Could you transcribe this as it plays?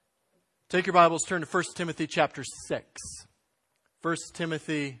Take your Bibles, turn to 1 Timothy chapter 6. 1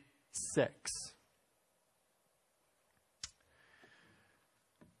 Timothy 6.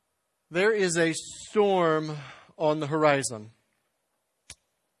 There is a storm on the horizon.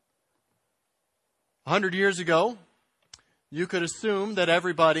 100 years ago, you could assume that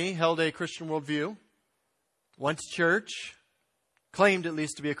everybody held a Christian worldview, went to church, claimed at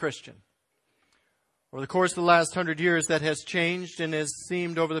least to be a Christian. Over the course of the last 100 years, that has changed and has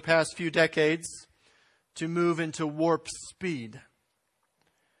seemed over the past few decades to move into warp speed.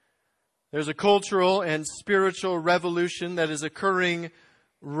 There's a cultural and spiritual revolution that is occurring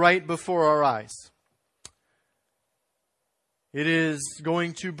right before our eyes. It is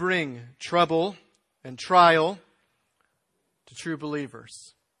going to bring trouble and trial to true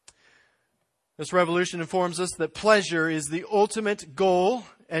believers. This revolution informs us that pleasure is the ultimate goal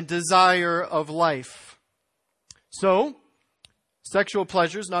and desire of life. So, sexual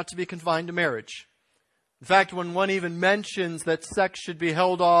pleasure is not to be confined to marriage. In fact, when one even mentions that sex should be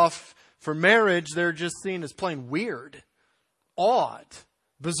held off for marriage, they're just seen as plain weird, odd,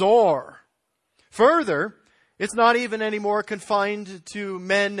 bizarre. Further, it's not even anymore confined to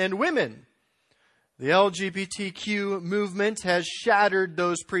men and women. The LGBTQ movement has shattered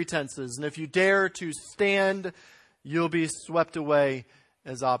those pretenses, and if you dare to stand, you'll be swept away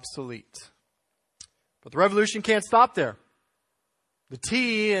as obsolete. But the revolution can't stop there. The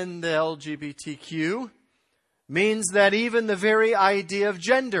T in the LGBTQ means that even the very idea of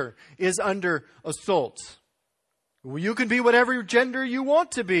gender is under assault. You can be whatever gender you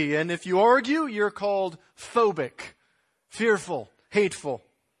want to be, and if you argue, you're called phobic, fearful, hateful.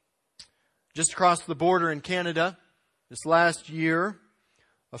 Just across the border in Canada, this last year,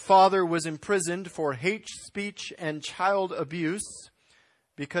 a father was imprisoned for hate speech and child abuse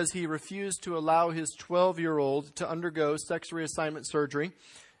because he refused to allow his 12-year-old to undergo sex reassignment surgery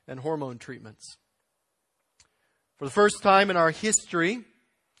and hormone treatments. For the first time in our history,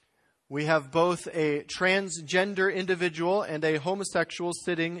 we have both a transgender individual and a homosexual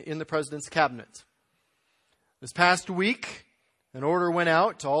sitting in the president's cabinet. This past week, an order went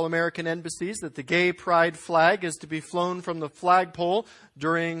out to all American embassies that the gay pride flag is to be flown from the flagpole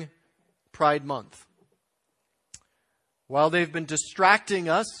during Pride Month. While they've been distracting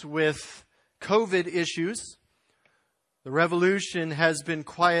us with COVID issues, the revolution has been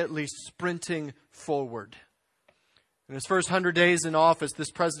quietly sprinting forward. In his first 100 days in office,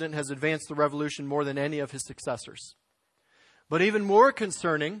 this president has advanced the revolution more than any of his successors. But even more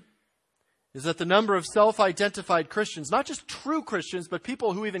concerning is that the number of self-identified Christians, not just true Christians, but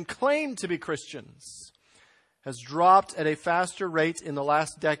people who even claim to be Christians, has dropped at a faster rate in the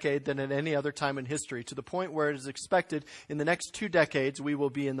last decade than at any other time in history, to the point where it is expected in the next 2 decades we will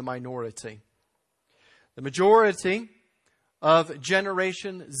be in the minority. The majority of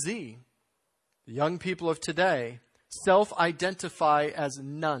Generation Z, the young people of today, self-identify as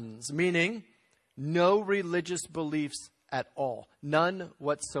nones, meaning no religious beliefs at all, none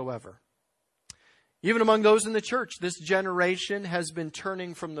whatsoever. Even among those in the church, this generation has been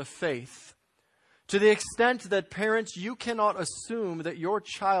turning from the faith to the extent that parents, you cannot assume that your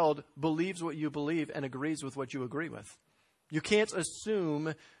child believes what you believe and agrees with what you agree with. You can't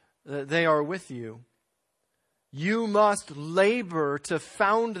assume that they are with you. You must labor to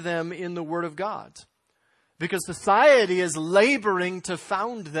found them in the Word of God, because society is laboring to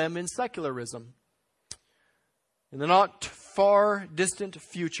found them in secularism. In the not far distant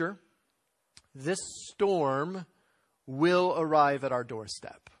future, this storm will arrive at our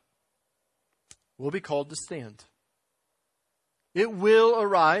doorstep. We'll be called to stand. It will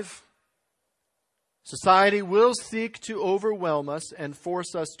arrive. Society will seek to overwhelm us and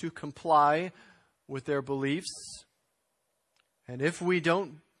force us to comply with their beliefs. And if we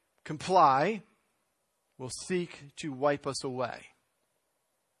don't comply, will seek to wipe us away.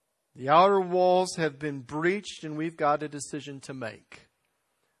 The outer walls have been breached, and we've got a decision to make.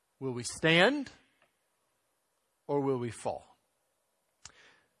 Will we stand, or will we fall?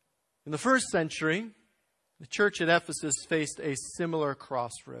 In the first century, the church at Ephesus faced a similar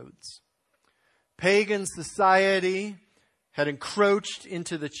crossroads. Pagan society had encroached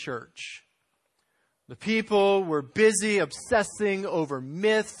into the church. The people were busy obsessing over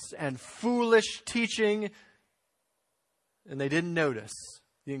myths and foolish teaching, and they didn't notice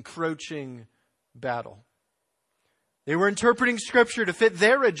the encroaching battle. They were interpreting Scripture to fit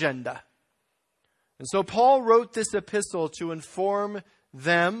their agenda. And so Paul wrote this epistle to inform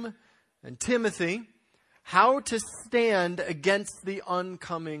them and Timothy how to stand against the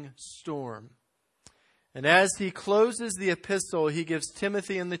oncoming storm. And as he closes the epistle, he gives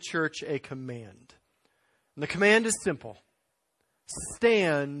Timothy and the church a command. And the command is simple.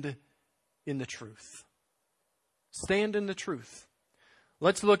 Stand in the truth. Stand in the truth.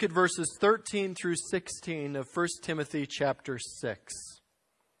 Let's look at verses 13 through 16 of 1 Timothy chapter 6.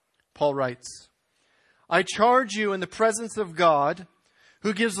 Paul writes, I charge you in the presence of God,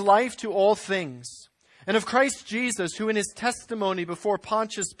 who gives life to all things, and of Christ Jesus, who in his testimony before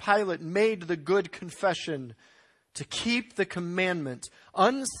Pontius Pilate made the good confession, to keep the commandment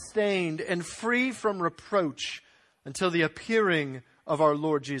unstained and free from reproach until the appearing of our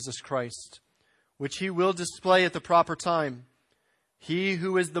Lord Jesus Christ, which he will display at the proper time. He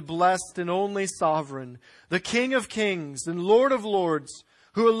who is the blessed and only sovereign, the King of kings and Lord of lords,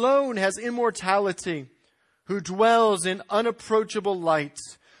 who alone has immortality, who dwells in unapproachable light,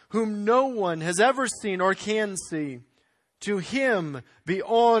 whom no one has ever seen or can see. To him be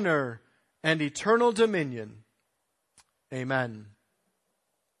honor and eternal dominion. Amen.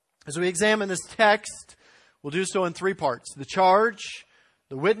 As we examine this text, we'll do so in three parts: the charge,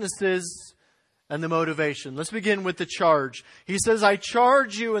 the witnesses, and the motivation. Let's begin with the charge. He says, I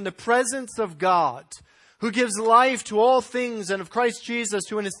charge you in the presence of God, who gives life to all things, and of Christ Jesus,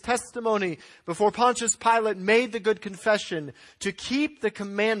 who in his testimony before Pontius Pilate made the good confession, to keep the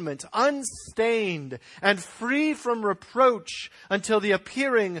commandment unstained and free from reproach until the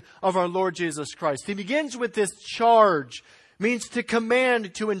appearing of our Lord Jesus Christ. He begins with this charge. It means to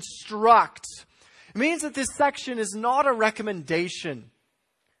command, to instruct. It means that this section is not a recommendation.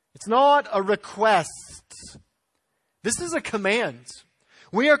 It's not a request. This is a command.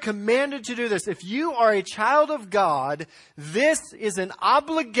 We are commanded to do this. If you are a child of God, this is an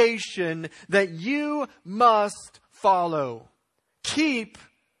obligation that you must follow. Keep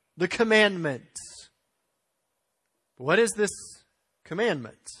the commandments. What is this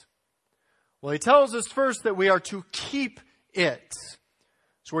commandment? Well, he tells us first that we are to keep it.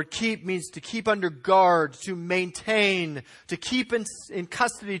 This word keep means to keep under guard, to maintain, to keep in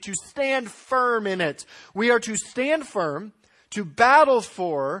custody, to stand firm in it. We are to stand firm, to battle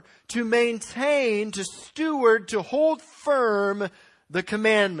for, to maintain, to steward, to hold firm the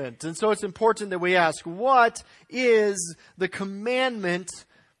commandment. And so it's important that we ask, what is the commandment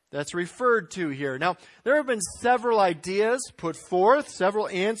that's referred to here? Now, there have been several ideas put forth, several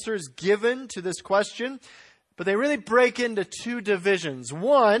answers given to this question, but they really break into two divisions.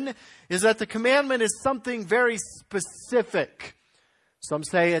 One is that the commandment is something very specific. Some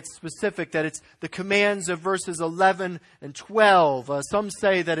say it's specific, that it's the commands of verses 11 and 12. Some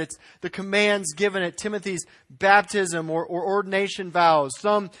say that it's the commands given at Timothy's baptism or ordination vows.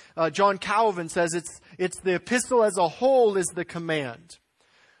 John Calvin says it's the epistle as a whole is the command.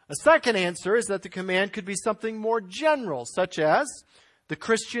 A second answer is that the command could be something more general, such as the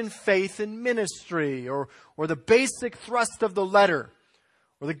Christian faith and ministry, or the basic thrust of the letter,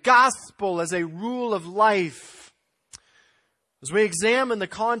 or the gospel as a rule of life. As we examine the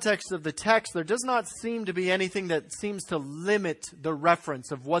context of the text, there does not seem to be anything that seems to limit the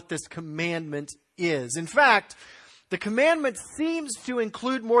reference of what this commandment is. In fact, the commandment seems to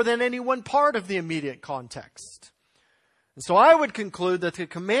include more than any one part of the immediate context. And so I would conclude that the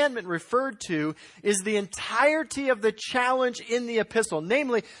commandment referred to is the entirety of the challenge in the epistle,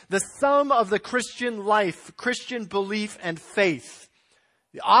 namely the sum of the Christian life, Christian belief and faith.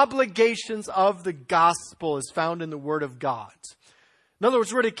 The obligations of the gospel is found in the Word of God. In other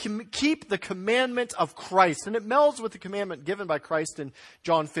words, we're to keep the commandment of Christ. And it melds with the commandment given by Christ in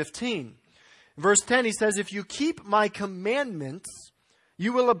John 15. In verse 10, he says, if you keep my commandments,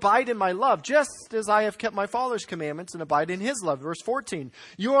 you will abide in my love, just as I have kept my Father's commandments and abide in his love. Verse 14,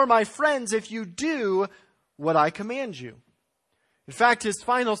 you are my friends if you do what I command you. In fact, his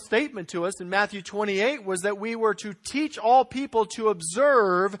final statement to us in Matthew 28 was that we were to teach all people to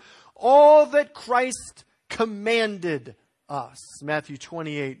observe all that Christ commanded us. Matthew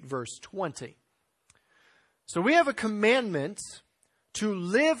 28, verse 20. So we have a commandment to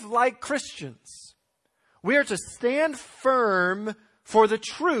live like Christians. We are to stand firm for the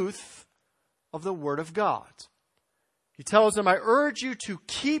truth of the Word of God. He tells them, I urge you to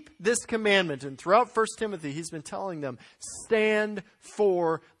keep this commandment. And throughout 1 Timothy, he's been telling them, stand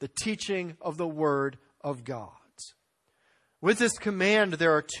for the teaching of the Word of God. With this command,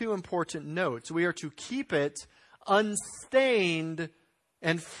 there are two important notes. We are to keep it unstained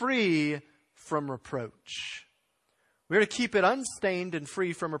and free from reproach. We are to keep it unstained and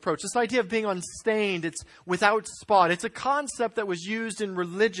free from reproach. This idea of being unstained, it's without spot. It's a concept that was used in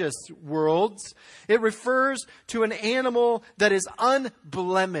religious worlds. It refers to an animal that is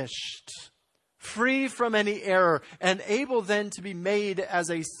unblemished, free from any error, and able then to be made as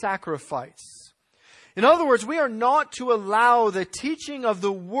a sacrifice. In other words, we are not to allow the teaching of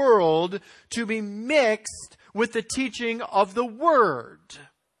the world to be mixed with the teaching of the Word.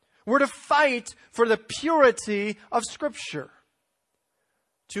 We're to fight for the purity of Scripture.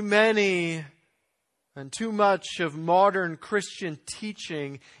 Too many and too much of modern Christian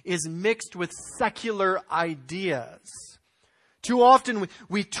teaching is mixed with secular ideas. Too often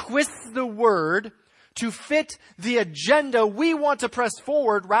we twist the Word to fit the agenda we want to press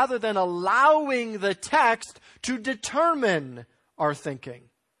forward rather than allowing the text to determine our thinking.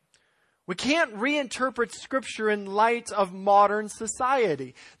 We can't reinterpret Scripture in light of modern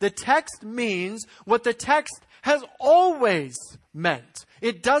society. The text means what the text has always meant.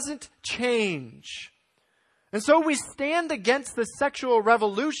 It doesn't change. And so we stand against the sexual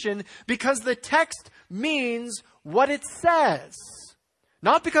revolution because the text means what it says.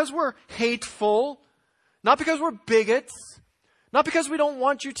 Not because we're hateful, not because we're bigots, not because we don't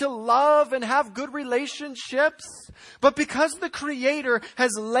want you to love and have good relationships, but because the Creator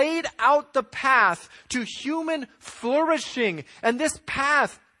has laid out the path to human flourishing, and this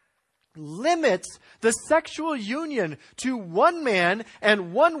path limits the sexual union to one man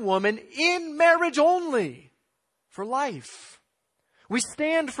and one woman in marriage only for life. We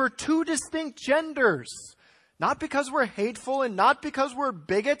stand for two distinct genders. Not because we're hateful and not because we're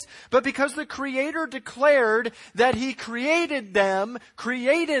bigots, but because the Creator declared that He created them,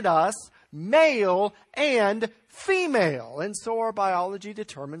 created us, male and female. And so our biology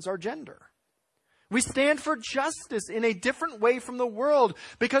determines our gender. We stand for justice in a different way from the world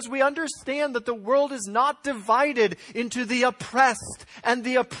because we understand that the world is not divided into the oppressed and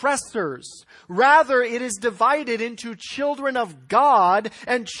the oppressors. Rather, it is divided into children of God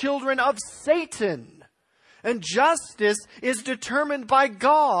and children of Satan. And justice is determined by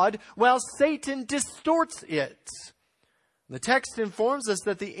God while Satan distorts it. The text informs us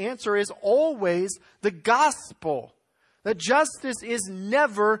that the answer is always the gospel. That justice is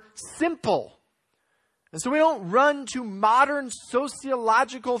never simple. And so we don't run to modern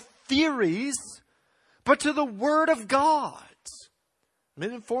sociological theories, but to the Word of God. And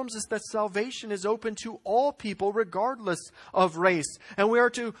it informs us that salvation is open to all people regardless of race. And we are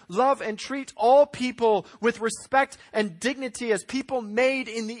to love and treat all people with respect and dignity as people made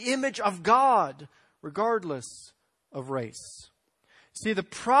in the image of God, regardless of race. See, the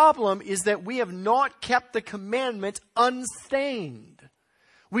problem is that we have not kept the commandment unstained.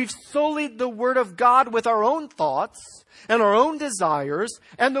 We've sullied the Word of God with our own thoughts and our own desires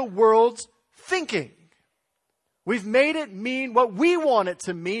and the world's thinking. We've made it mean what we want it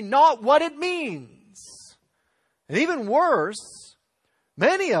to mean, not what it means. And even worse,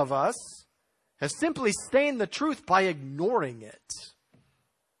 many of us have simply stained the truth by ignoring it.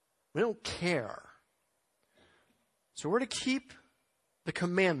 We don't care. So we're to keep the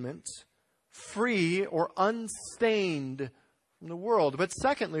commandment free or unstained from the world. But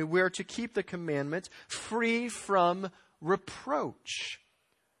secondly, we're to keep the commandment free from reproach.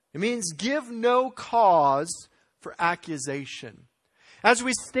 It means give no cause for accusation. As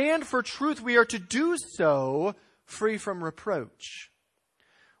we stand for truth, we are to do so free from reproach.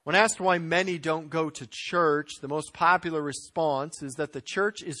 When asked why many don't go to church, the most popular response is that the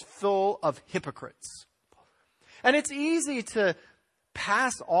church is full of hypocrites. And it's easy to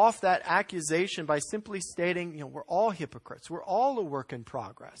pass off that accusation by simply stating, we're all hypocrites. We're all a work in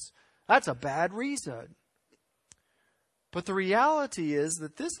progress. That's a bad reason. But the reality is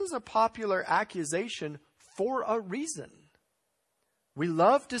that this is a popular accusation for a reason. We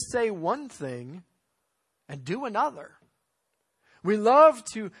love to say one thing and do another. We love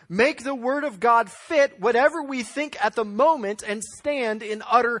to make the Word of God fit whatever we think at the moment and stand in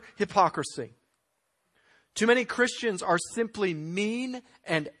utter hypocrisy. Too many Christians are simply mean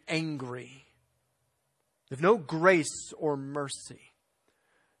and angry. They have no grace or mercy.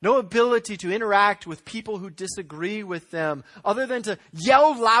 No ability to interact with people who disagree with them other than to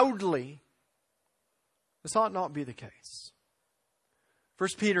yell loudly. This ought not be the case. 1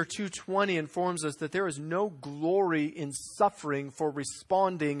 Peter 2:20 informs us that there is no glory in suffering for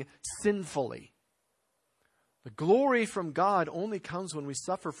responding sinfully. The glory from God only comes when we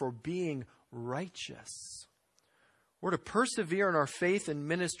suffer for being righteous. We're to persevere in our faith and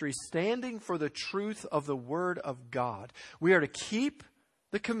ministry, standing for the truth of the Word of God. We are to keep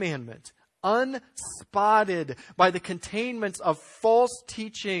the commandment unspotted by the containments of false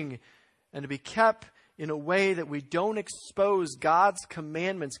teaching and to be kept in a way that we don't expose God's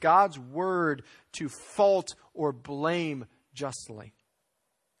commandments, God's Word, to fault or blame justly.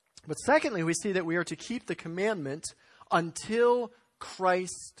 But secondly, we see that we are to keep the commandment until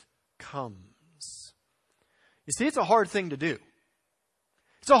Christ comes. You see, it's a hard thing to do.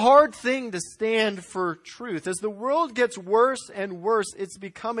 It's a hard thing to stand for truth. As the world gets worse and worse, it's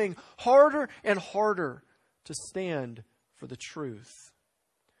becoming harder and harder to stand for the truth.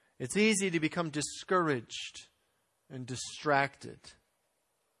 it's easy to become discouraged and distracted.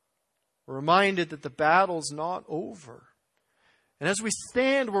 We're reminded that the battle's not over. And as we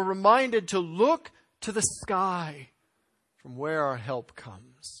stand, we're reminded to look to the sky from where our help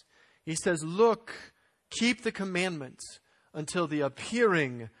comes. He says, look, keep the commandments until the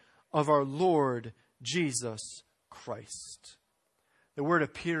appearing of our Lord Jesus Christ. The word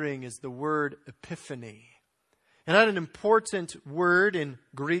appearing is the word epiphany. And that's an important word in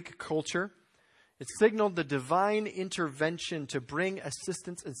Greek culture. It signaled the divine intervention to bring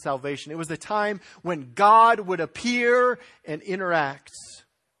assistance and salvation. It was the time when God would appear and interact.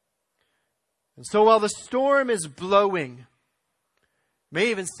 And so while the storm is blowing, may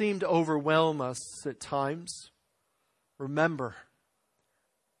even seem to overwhelm us at times, remember,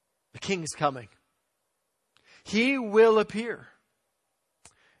 the King's coming. He will appear.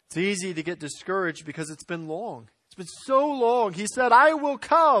 It's easy to get discouraged because it's been long. It's been so long. He said, I will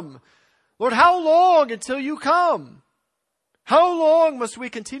come. Lord, how long until you come? How long must we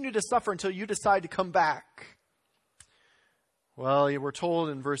continue to suffer until you decide to come back? Well, we're told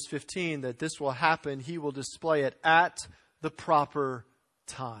in verse 15 that this will happen. He will display it at the proper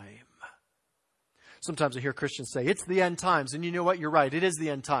time. Sometimes I hear Christians say, it's the end times. And you know what? You're right. It is the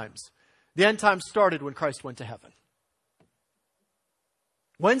end times. The end times started when Christ went to heaven.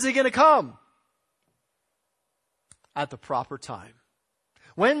 When's he going to come? At the proper time.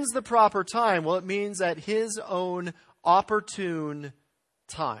 When's the proper time? Well, it means at his own opportune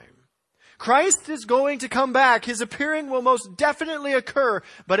time. Christ is going to come back. His appearing will most definitely occur,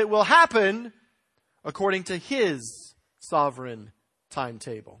 but it will happen according to his sovereign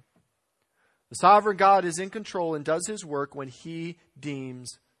timetable. The sovereign God is in control and does his work when he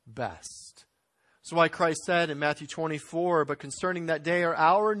deems best. That's why Christ said in Matthew 24, but concerning that day or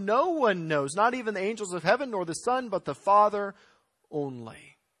hour, no one knows, not even the angels of heaven nor the Son, but the Father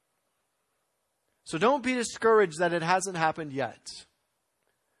only. So don't be discouraged that it hasn't happened yet.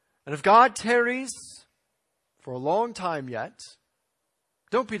 And if God tarries for a long time yet,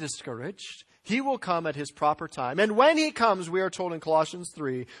 don't be discouraged. He will come at his proper time. And when he comes, we are told in Colossians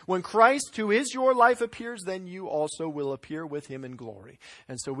 3, when Christ, who is your life, appears, then you also will appear with him in glory.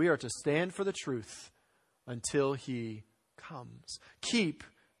 And so we are to stand for the truth until he comes. Keep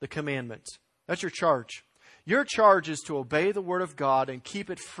the commandment. That's your charge. Your charge is to obey the word of God and keep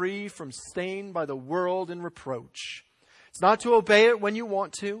it free from stain by the world and reproach. It's not to obey it when you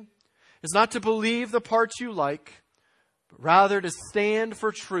want to. It's not to believe the parts you like, but rather to stand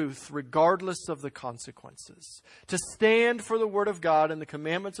for truth regardless of the consequences. To stand for the word of God and the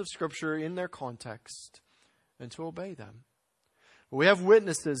commandments of Scripture in their context and to obey them. We have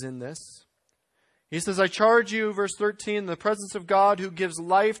witnesses in this. He says, I charge you, verse 13, in the presence of God who gives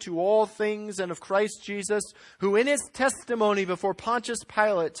life to all things and of Christ Jesus, who in his testimony before Pontius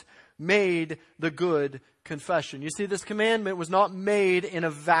Pilate made the good confession. You see, this commandment was not made in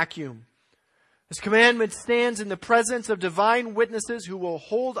a vacuum. This commandment stands in the presence of divine witnesses who will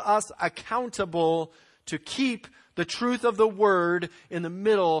hold us accountable to keep the truth of the word in the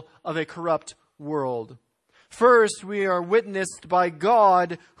middle of a corrupt world. First, we are witnessed by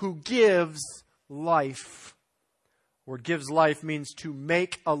God who gives life. The word gives life means to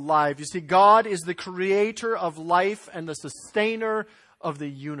make alive. You see, God is the creator of life and the sustainer of the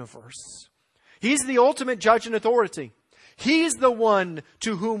universe. He's the ultimate judge and authority. He's the one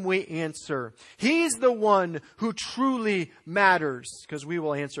to whom we answer. He's the one who truly matters because we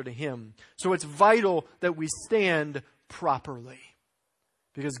will answer to him. So it's vital that we stand properly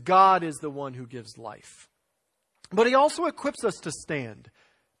because God is the one who gives life. But he also equips us to stand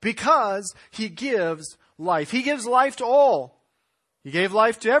because he gives life. He gives life to all. He gave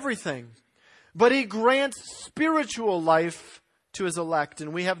life to everything. But he grants spiritual life to his elect.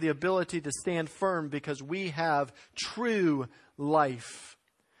 And we have the ability to stand firm because we have true life.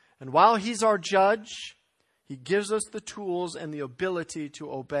 And while he's our judge, he gives us the tools and the ability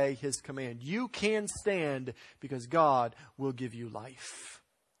to obey his command. You can stand because God will give you life.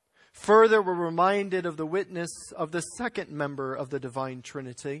 Further, we're reminded of the witness of the second member of the divine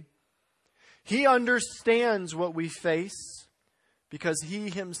Trinity. He understands what we face because he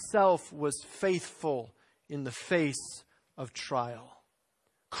himself was faithful in the face of trial.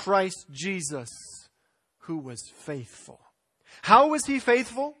 Christ Jesus, who was faithful. How was he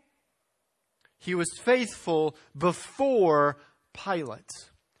faithful? He was faithful before Pilate.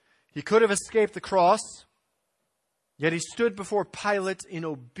 He could have escaped the cross. Yet he stood before Pilate in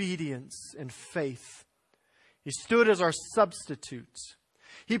obedience and faith. He stood as our substitute.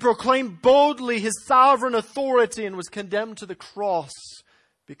 He proclaimed boldly his sovereign authority and was condemned to the cross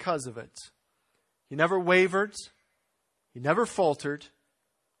because of it. He never wavered. He never faltered.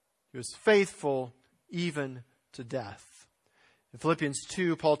 He was faithful even to death. In Philippians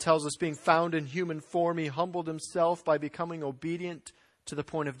 2, Paul tells us, being found in human form, he humbled himself by becoming obedient to the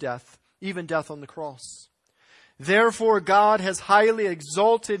point of death, even death on the cross. Therefore God has highly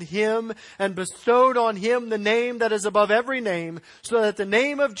exalted him and bestowed on him the name that is above every name, so that at the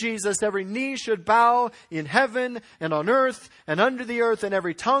name of Jesus every knee should bow in heaven and on earth and under the earth, and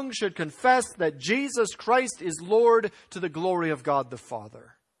every tongue should confess that Jesus Christ is Lord, to the glory of God the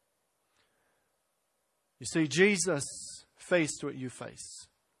Father. You see, Jesus faced what you face.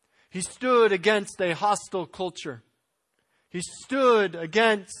 He stood against a hostile culture. He stood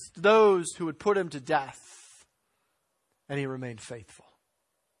against those who would put him to death. And he remained faithful.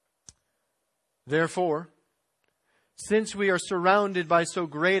 Therefore, since we are surrounded by so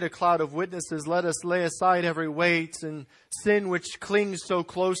great a cloud of witnesses, let us lay aside every weight and sin which clings so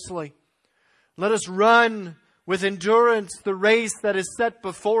closely. Let us run with endurance the race that is set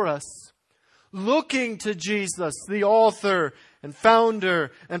before us, looking to Jesus, the author and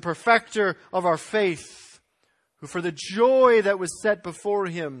founder and perfecter of our faith, who for the joy that was set before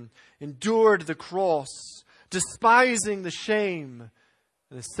him endured the cross, despising the shame,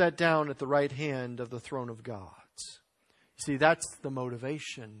 and is set down at the right hand of the throne of God. You see, that's the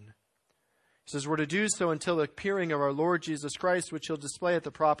motivation. He says we're to do so until the appearing of our Lord Jesus Christ, which he'll display at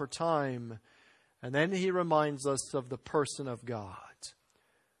the proper time. And then he reminds us of the person of God.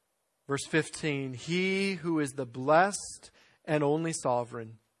 Verse 15, he who is the blessed and only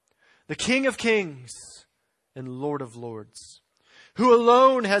sovereign, the King of kings and Lord of lords, who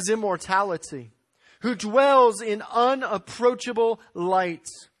alone has immortality, who dwells in unapproachable light,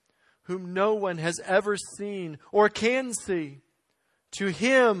 whom no one has ever seen or can see. To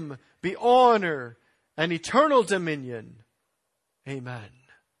him be honor and eternal dominion. Amen.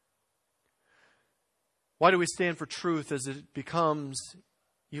 Why do we stand for truth as it becomes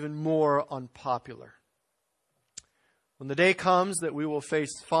even more unpopular? When the day comes that we will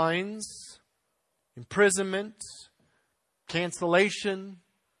face fines, imprisonment, cancellation,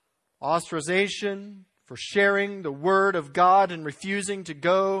 ostracization for sharing the word of God and refusing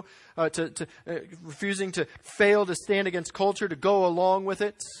to refusing to fail to stand against culture, to go along with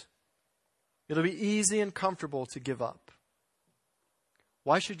it, it'll be easy and comfortable to give up.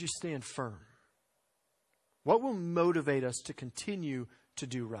 Why should you stand firm? What will motivate us to continue to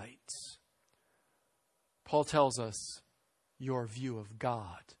do right? Paul tells us your view of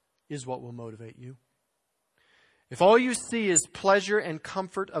God is what will motivate you. If all you see is pleasure and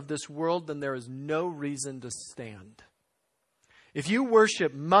comfort of this world, then there is no reason to stand. If you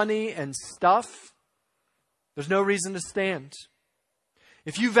worship money and stuff, there's no reason to stand.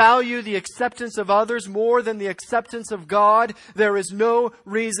 If you value the acceptance of others more than the acceptance of God, there is no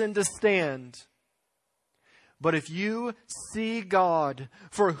reason to stand. But if you see God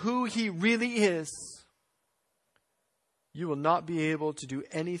for who He really is, you will not be able to do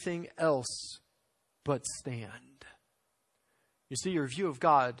anything else but stand. You see, your view of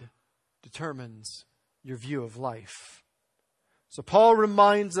God determines your view of life. So Paul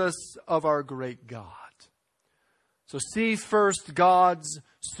reminds us of our great God. So see first God's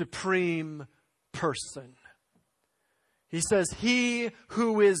supreme person. He says, he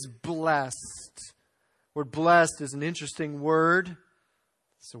who is blessed. The word blessed is an interesting word.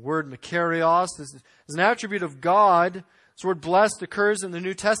 It's the word makarios. It's an attribute of God. This word blessed occurs in the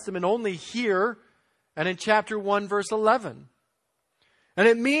New Testament only here and in chapter 1, verse 11. And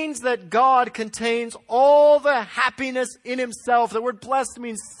it means that God contains all the happiness in Himself. The word blessed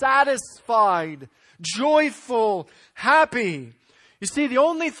means satisfied, joyful, happy. You see, the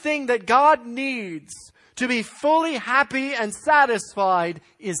only thing that God needs to be fully happy and satisfied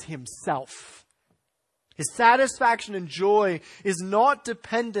is Himself. His satisfaction and joy is not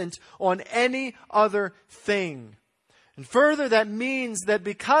dependent on any other thing. And further, that means that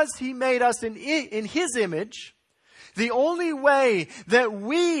because He made us in His image, the only way that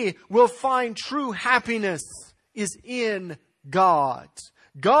we will find true happiness is in God.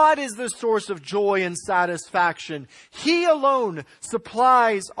 God is the source of joy and satisfaction. He alone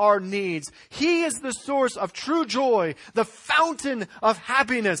supplies our needs. He is the source of true joy, the fountain of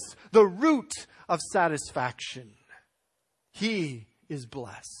happiness, the root of satisfaction. He is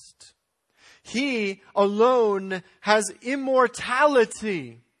blessed. He alone has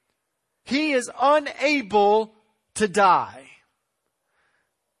immortality. He is unable to die.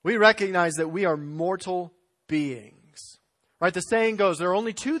 We recognize that we are mortal beings. Right? The saying goes, there are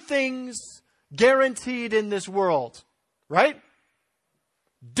only two things guaranteed in this world. Right?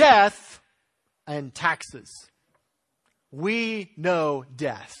 Death and taxes. We know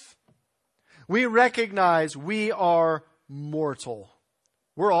death. We recognize we are mortal.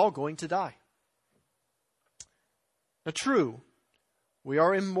 We're all going to die. Now, true, we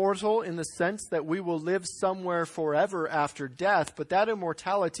are immortal in the sense that we will live somewhere forever after death, but that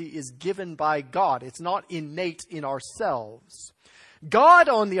immortality is given by God. It's not innate in ourselves. God,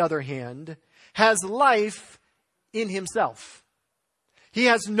 on the other hand, has life in himself. He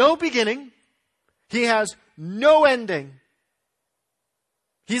has no beginning. He has no ending.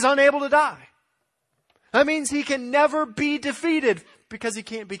 He's unable to die. That means he can never be defeated because he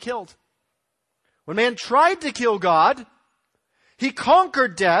can't be killed. When man tried to kill God, he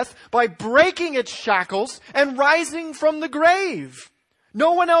conquered death by breaking its shackles and rising from the grave.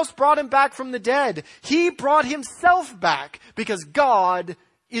 No one else brought him back from the dead. He brought himself back because God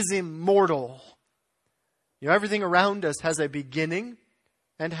is immortal. You know, everything around us has a beginning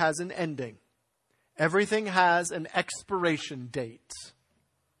and has an ending. Everything has an expiration date,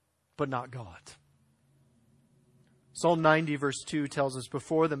 but not God. Psalm 90 verse 2 tells us,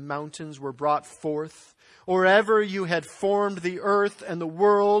 before the mountains were brought forth, or ever you had formed the earth and the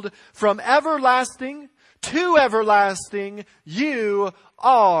world, from everlasting to everlasting, you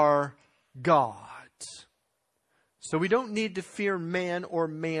are God. So we don't need to fear man or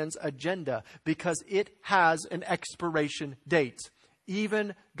man's agenda because it has an expiration date.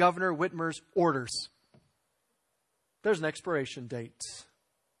 Even Governor Whitmer's orders. There's an expiration date.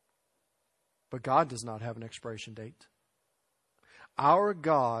 But God does not have an expiration date. Our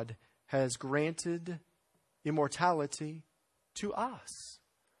God has granted immortality to us.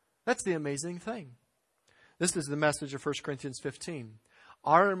 That's the amazing thing. This is the message of 1 Corinthians 15.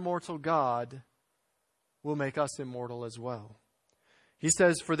 Our immortal God will make us immortal as well. He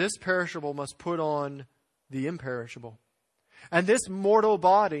says, for this perishable must put on the imperishable, and this mortal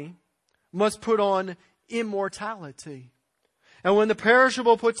body must put on immortality. And when the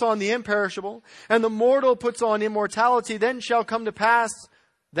perishable puts on the imperishable, and the mortal puts on immortality, then shall come to pass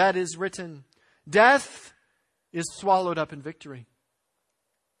that is written, death is swallowed up in victory.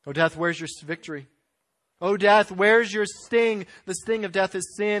 O death, where's your victory? O death, where's your sting? The sting of death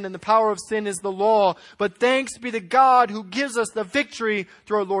is sin, and the power of sin is the law. But thanks be to God who gives us the victory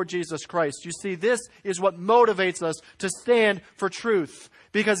through our Lord Jesus Christ. You see, this is what motivates us to stand for truth.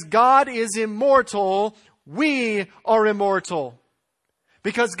 Because God is immortal, we are immortal.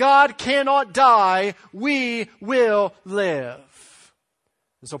 Because God cannot die, we will live.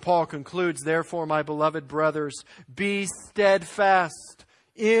 And so Paul concludes, therefore, my beloved brothers, be steadfast,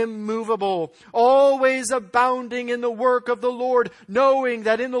 immovable, always abounding in the work of the Lord, knowing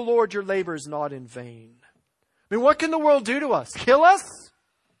that in the Lord your labor is not in vain. I mean, what can the world do to us? Kill us?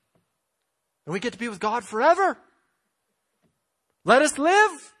 And we get to be with God forever. Let us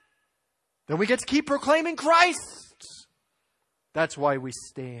live. Then we get to keep proclaiming Christ. That's why we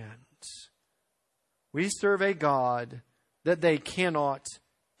stand. We serve a God that they cannot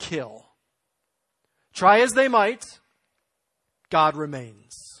kill. Try as they might, God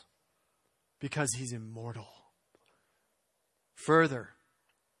remains because He's immortal. Further,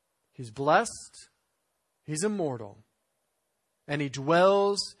 He's blessed, He's immortal, and He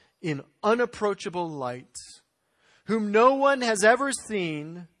dwells in unapproachable light, whom no one has ever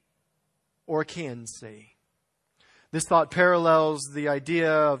seen or can see. This thought parallels the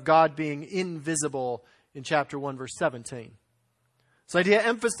idea of God being invisible in chapter 1, verse 17. This idea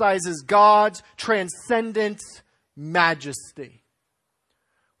emphasizes God's transcendent majesty.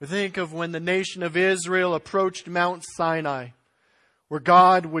 We think of when the nation of Israel approached Mount Sinai, where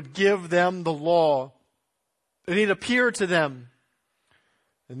God would give them the law, and He'd appear to them.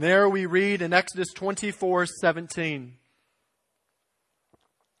 And there we read in Exodus 24:17.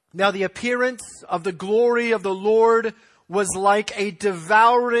 Now the appearance of the glory of the Lord was like a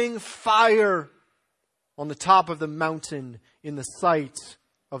devouring fire on the top of the mountain in the sight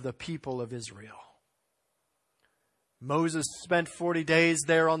of the people of Israel. Moses spent 40 days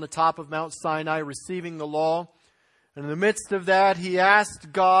there on the top of Mount Sinai receiving the law. And in the midst of that, he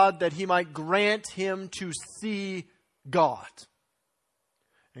asked God that He might grant him to see God.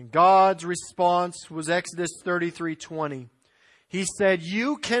 And God's response was Exodus 33:20. He said,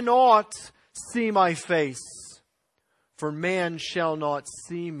 you cannot see my face, for man shall not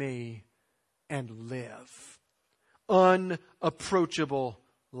see me and live. Unapproachable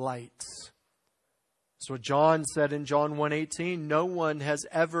light. So John said in John 1:18, no one has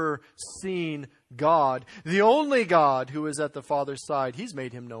ever seen God. The only God who is at the Father's side, He's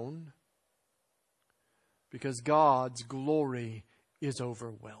made Him known. Because God's glory is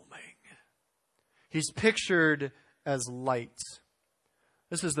overwhelming. He's pictured as light.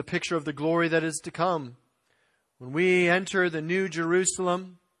 This is the picture of the glory that is to come. When we enter the New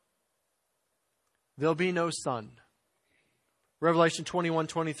Jerusalem, there'll be no sun. Revelation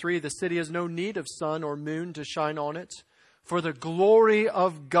 21:23, the city has no need of sun or moon to shine on it, for the glory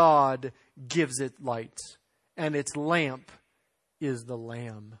of God gives it light, and its lamp is the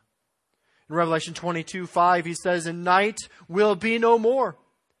Lamb. In Revelation 22:5, he says, and night will be no more.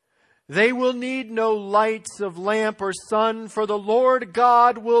 They will need no lights of lamp or sun, for the Lord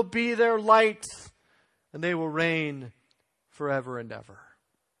God will be their light, and they will reign forever and ever.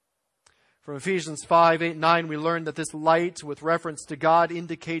 From Ephesians 5:8-9, we learn that this light, with reference to God,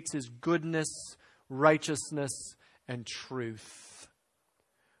 indicates His goodness, righteousness, and truth.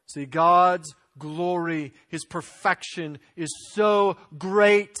 See, God's glory, His perfection is so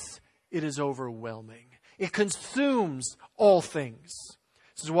great, it is overwhelming. It consumes all things.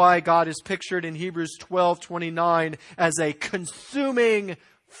 This is why God is pictured in Hebrews 12:29 as a consuming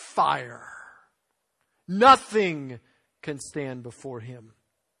fire. Nothing can stand before Him.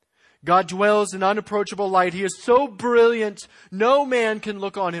 God dwells in unapproachable light. He is so brilliant, no man can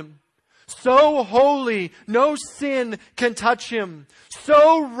look on Him. So holy, no sin can touch Him.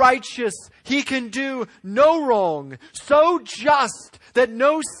 So righteous, He can do no wrong. So just that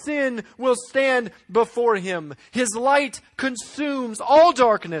no sin will stand before Him. His light consumes all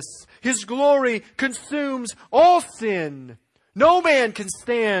darkness. His glory consumes all sin. No man can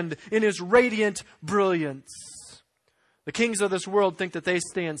stand in His radiant brilliance. The kings of this world think that they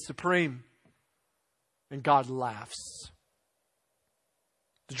stand supreme, and God laughs.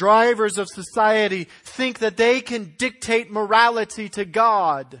 The drivers of society think that they can dictate morality to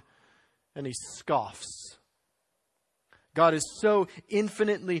God, and He scoffs. God is so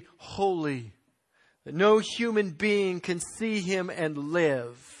infinitely holy that no human being can see Him and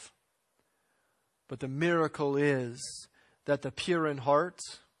live. But the miracle is that the pure in heart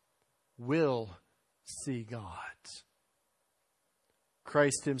will see God.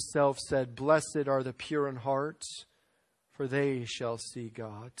 Christ Himself said, blessed are the pure in heart, for they shall see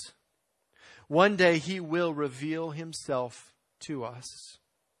God. One day He will reveal Himself to us.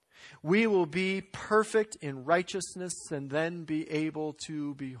 We will be perfect in righteousness and then be able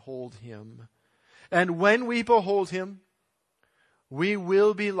to behold Him. And when we behold Him, we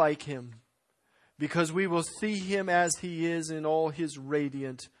will be like Him, because we will see Him as He is in all His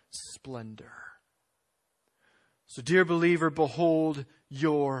radiant splendor. So, dear believer, behold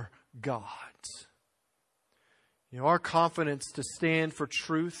your God. You know, our confidence to stand for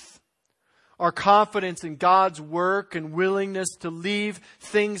truth, our confidence in God's work and willingness to leave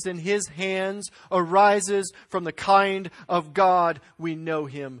things in His hands arises from the kind of God we know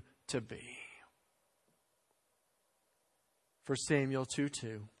Him to be. 1 Samuel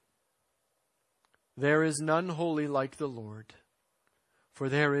 2:2. There is none holy like the Lord, for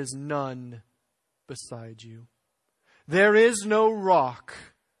there is none beside you. There is no rock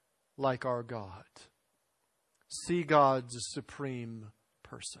like our God. See God's supreme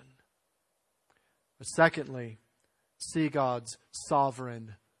person. But secondly, see God's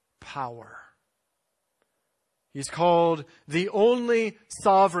sovereign power. He's called the only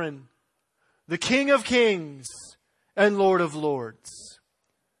sovereign, the King of kings and Lord of lords.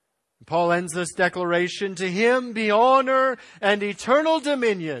 Paul ends this declaration, to Him be honor and eternal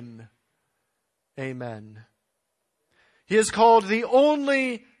dominion. Amen. He is called the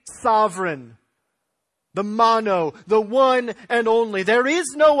only sovereign, the mono, the one and only. There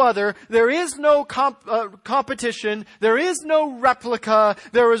is no other. There is no competition. There is no replica.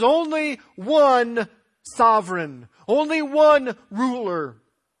 There is only one sovereign, only one ruler,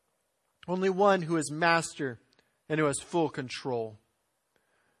 only one who is master and who has full control.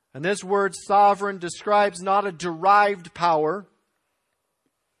 And this word sovereign describes not a derived power.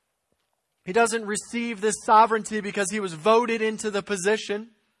 He doesn't receive this sovereignty because he was voted into the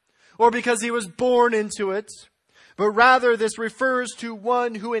position or because he was born into it, but rather this refers to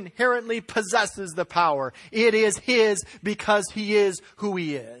one who inherently possesses the power. It is his because he is who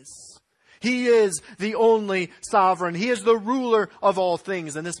he is. He is the only sovereign. He is the ruler of all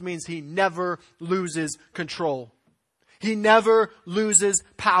things, and this means he never loses control. He never loses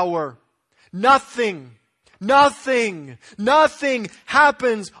power. Nothing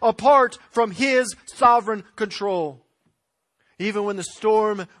happens apart from His sovereign control. Even when the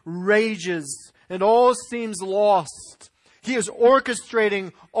storm rages and all seems lost, He is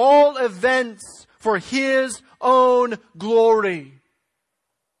orchestrating all events for His own glory.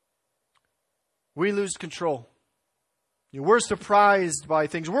 We lose control. We're surprised by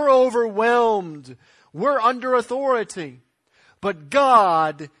things. We're overwhelmed. We're under authority. But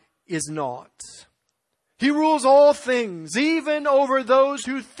God is not. He rules all things, even over those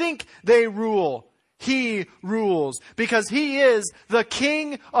who think they rule. He rules because He is the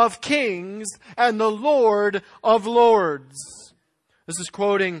King of kings and the Lord of lords. This is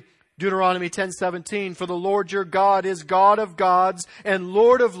quoting Deuteronomy 10:17, "For the Lord your God is God of gods and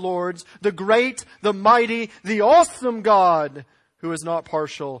Lord of lords, the great, the mighty, the awesome God, who is not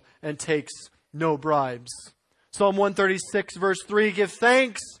partial and takes no bribes." Psalm 136 verse 3, "Give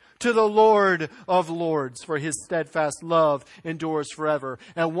thanks to the Lord of lords, for his steadfast love endures forever."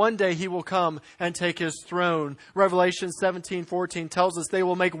 And one day he will come and take his throne. Revelation 17:14 tells us they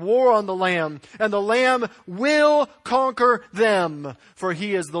will make war on the Lamb, and the Lamb will conquer them, for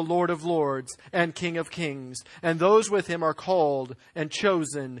he is the Lord of lords and King of kings, and those with him are called and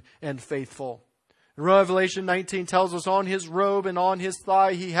chosen and faithful. Revelation 19 tells us on his robe and on his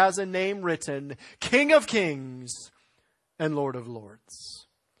thigh he has a name written, King of kings and Lord of lords.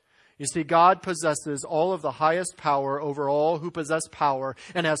 You see, God possesses all of the highest power over all who possess power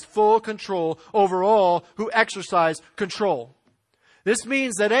and has full control over all who exercise control. This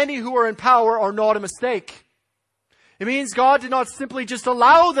means that any who are in power are not a mistake. It means God did not simply just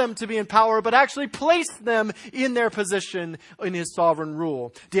allow them to be in power, but actually placed them in their position in his sovereign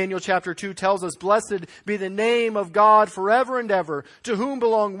rule. Daniel chapter 2 tells us, "Blessed be the name of God forever and ever, to whom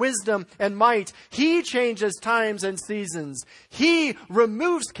belong wisdom and might. He changes times and seasons. He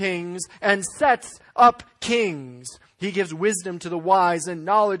removes kings and sets up kings. He gives wisdom to the wise and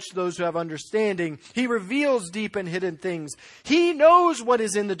knowledge to those who have understanding. He reveals deep and hidden things. He knows what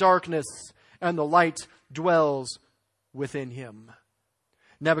is in the darkness, and the light dwells within him."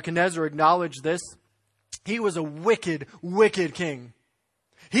 Nebuchadnezzar acknowledged this. He was a wicked, wicked king.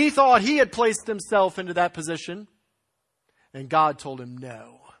 He thought he had placed himself into that position, and God told him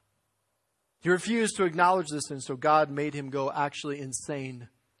no. He refused to acknowledge this, and so God made him go actually insane.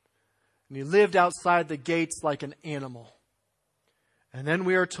 And he lived outside the gates like an animal. And then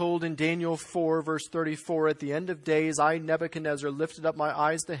we are told in Daniel 4 verse 34, "At the end of days, I, Nebuchadnezzar, lifted up my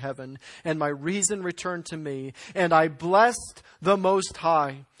eyes to heaven, and my reason returned to me. And I blessed the Most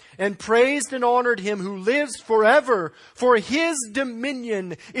High, and praised and honored him who lives forever. For his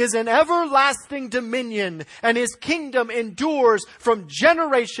dominion is an everlasting dominion, and his kingdom endures from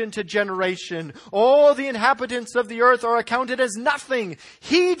generation to generation. All the inhabitants of the earth are accounted as nothing.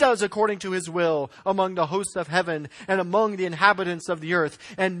 He does according to his will among the hosts of heaven and among the inhabitants of the earth.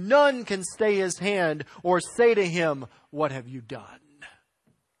 And none can stay his hand or say to him, 'What have you done?'"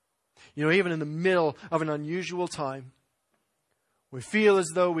 You know, even in the middle of an unusual time, we feel as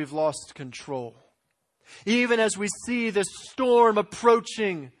though we've lost control. Even as we see this storm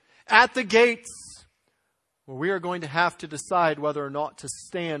approaching at the gates, where we are going to have to decide whether or not to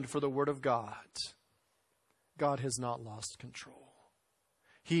stand for the Word of God, God has not lost control.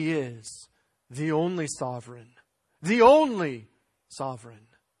 He is the only sovereign,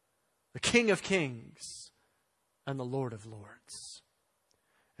 the King of kings and the Lord of lords.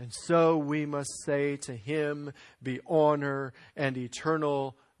 And so we must say to him be honor and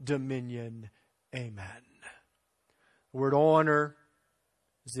eternal dominion. Amen. The word honor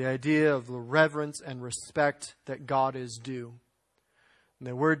is the idea of the reverence and respect that God is due. And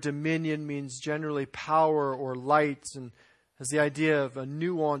the word dominion means generally power or light, and has the idea of a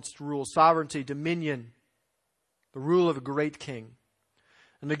nuanced rule, sovereignty, dominion, the rule of a great king.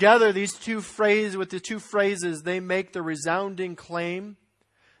 And together, with the two phrases, they make the resounding claim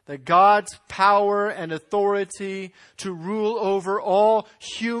that God's power and authority to rule over all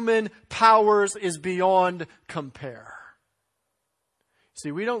human powers is beyond compare.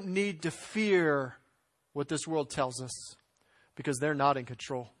 See, we don't need to fear what this world tells us, because they're not in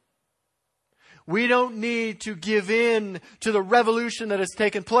control. We don't need to give in to the revolution that has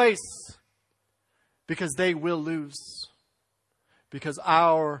taken place, because they will lose. Because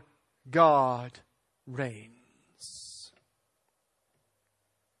our God reigns.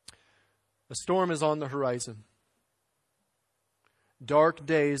 A storm is on the horizon. Dark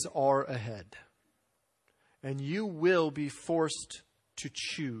days are ahead. And you will be forced to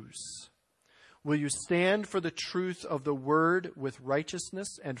choose. Will you stand for the truth of the word with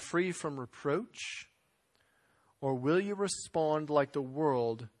righteousness and free from reproach? Or will you respond like the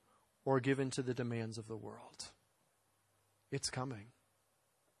world or give in to the demands of the world? It's coming.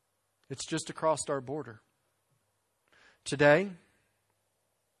 It's just across our border. Today,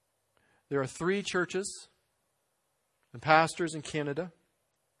 there are 3 churches and pastors in Canada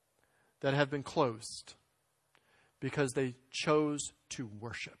that have been closed because they chose to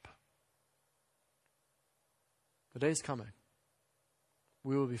worship. The day is coming.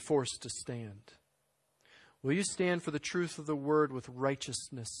 We will be forced to stand. Will you stand for the truth of the word with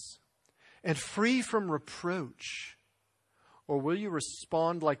righteousness and free from reproach? Or will you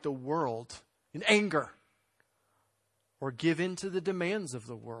respond like the world in anger or give in to the demands of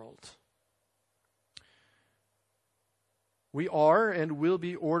the world? We are and will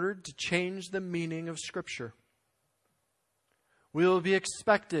be ordered to change the meaning of Scripture. We will be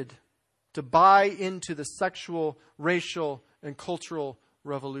expected to buy into the sexual, racial, and cultural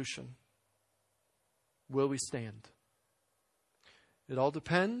revolution. Will we stand? It all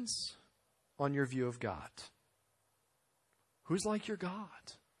depends on your view of God. Who's like your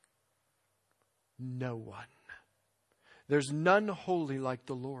God? No one. There's none holy like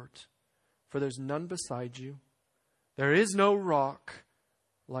the Lord, for there's none beside you. There is no rock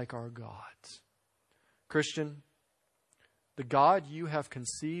like our God. Christian, the God you have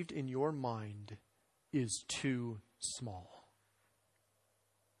conceived in your mind is too small.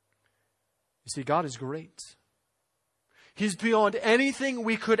 You see, God is great. He's beyond anything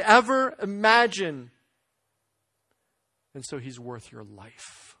we could ever imagine. And so He's worth your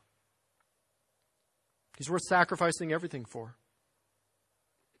life. He's worth sacrificing everything for.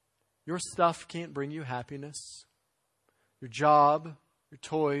 Your stuff can't bring you happiness. Your job, your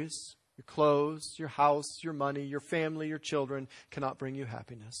toys, your clothes, your house, your money, your family, your children cannot bring you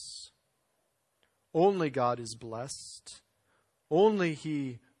happiness. Only God is blessed. Only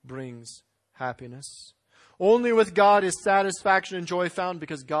He brings happiness. Only with God is satisfaction and joy found,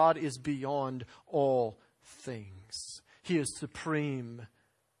 because God is beyond all things. He is supreme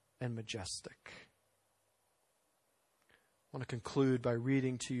and majestic. I want to conclude by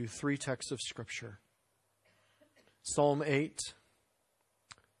reading to you 3 texts of Scripture. Psalm 8.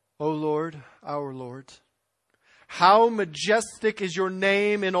 O Lord, our Lord, how majestic is your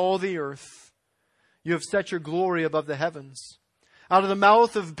name in all the earth. You have set your glory above the heavens. Out of the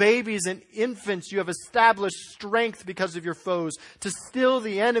mouth of babies and infants you have established strength because of your foes, to still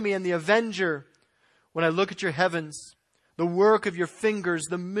the enemy and the avenger. When I look at your heavens, the work of your fingers,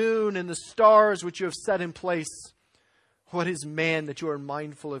 the moon and the stars which you have set in place, what is man that you are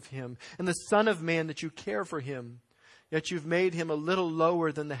mindful of him, and the son of man that you care for him? Yet you've made him a little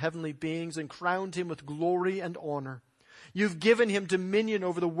lower than the heavenly beings and crowned him with glory and honor. You've given him dominion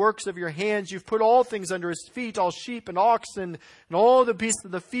over the works of your hands. You've put all things under his feet, all sheep and oxen, and all the beasts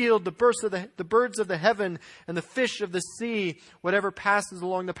of the field, the birds of the heaven, and the fish of the sea, whatever passes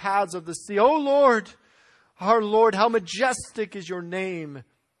along the paths of the sea. O Lord, our Lord, how majestic is your name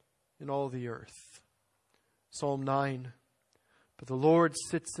in all the earth. Psalm 9. But the Lord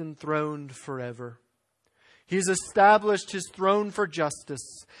sits enthroned forever. He's established His throne for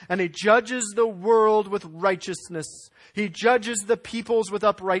justice, and He judges the world with righteousness. He judges the peoples with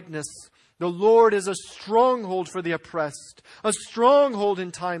uprightness. The Lord is a stronghold for the oppressed, a stronghold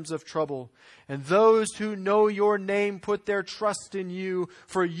in times of trouble. And those who know your name put their trust in you.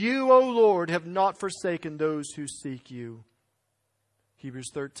 For you, O Lord, have not forsaken those who seek you.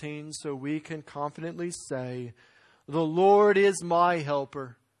 Hebrews 13, so we can confidently say, the Lord is my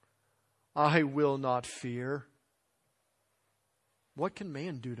helper. I will not fear. What can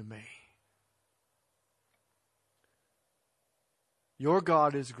man do to me? Your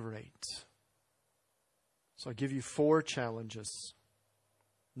God is great. So I give you 4 challenges.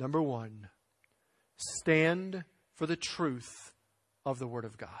 Number 1, stand for the truth of the Word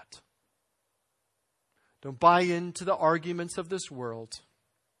of God. Don't buy into the arguments of this world.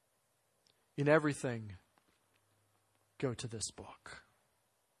 In everything, go to this book.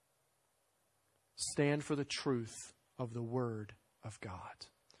 Stand for the truth of the Word of God.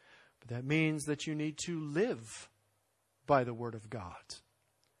 But that means that you need to live by the Word of God.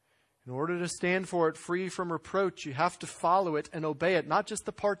 In order to stand for it free from reproach, you have to follow it and obey it. Not just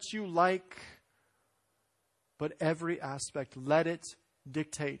the parts you like, but every aspect. Let it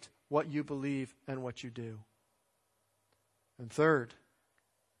dictate what you believe and what you do. And third,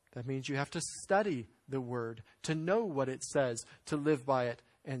 that means you have to study the Word, to know what it says, to live by it,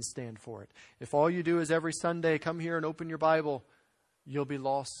 and stand for it. If all you do is every Sunday come here and open your Bible, you'll be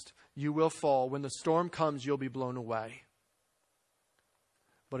lost. You will fall. When the storm comes, you'll be blown away.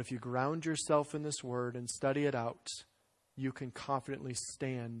 But if you ground yourself in this Word and study it out, you can confidently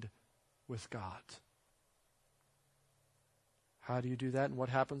stand with God. How do you do that? And what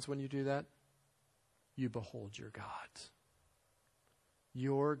happens when you do that? You behold your God.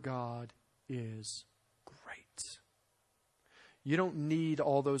 Your God is great. You don't need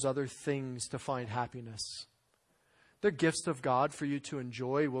all those other things to find happiness. They're gifts of God for you to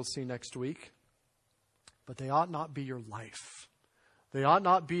enjoy, we'll see next week. But they ought not be your life. They ought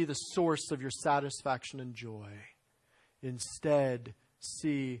not be the source of your satisfaction and joy. Instead,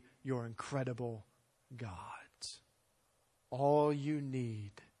 see your incredible God. All you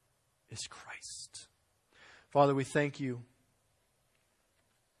need is Christ. Father, we thank you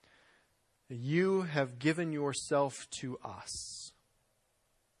that you have given yourself to us,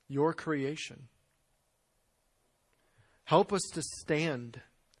 your creation. Help us to stand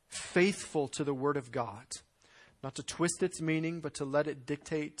faithful to the Word of God, not to twist its meaning, but to let it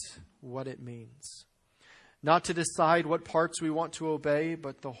dictate what it means. Not to decide what parts we want to obey,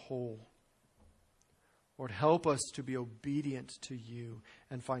 but the whole. Lord, help us to be obedient to you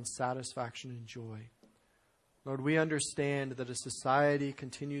and find satisfaction and joy. Lord, we understand that as society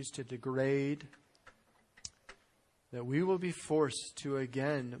continues to degrade, that we will be forced to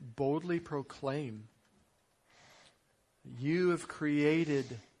again boldly proclaim that you have created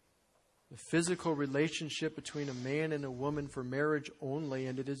the physical relationship between a man and a woman for marriage only,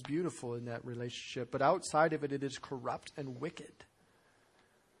 and it is beautiful in that relationship. But outside of it, it is corrupt and wicked.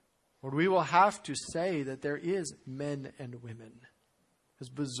 Lord, we will have to say that there is men and women, as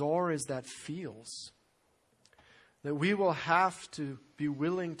bizarre as that feels. That we will have to be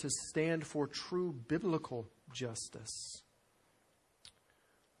willing to stand for true biblical justice.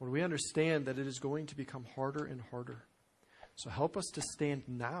 Lord, we understand that it is going to become harder and harder. So help us to stand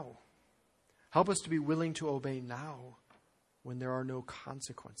now. Help us to be willing to obey now when there are no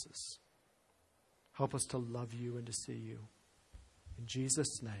consequences. Help us to love you and to see you. In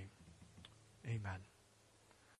Jesus' name, amen.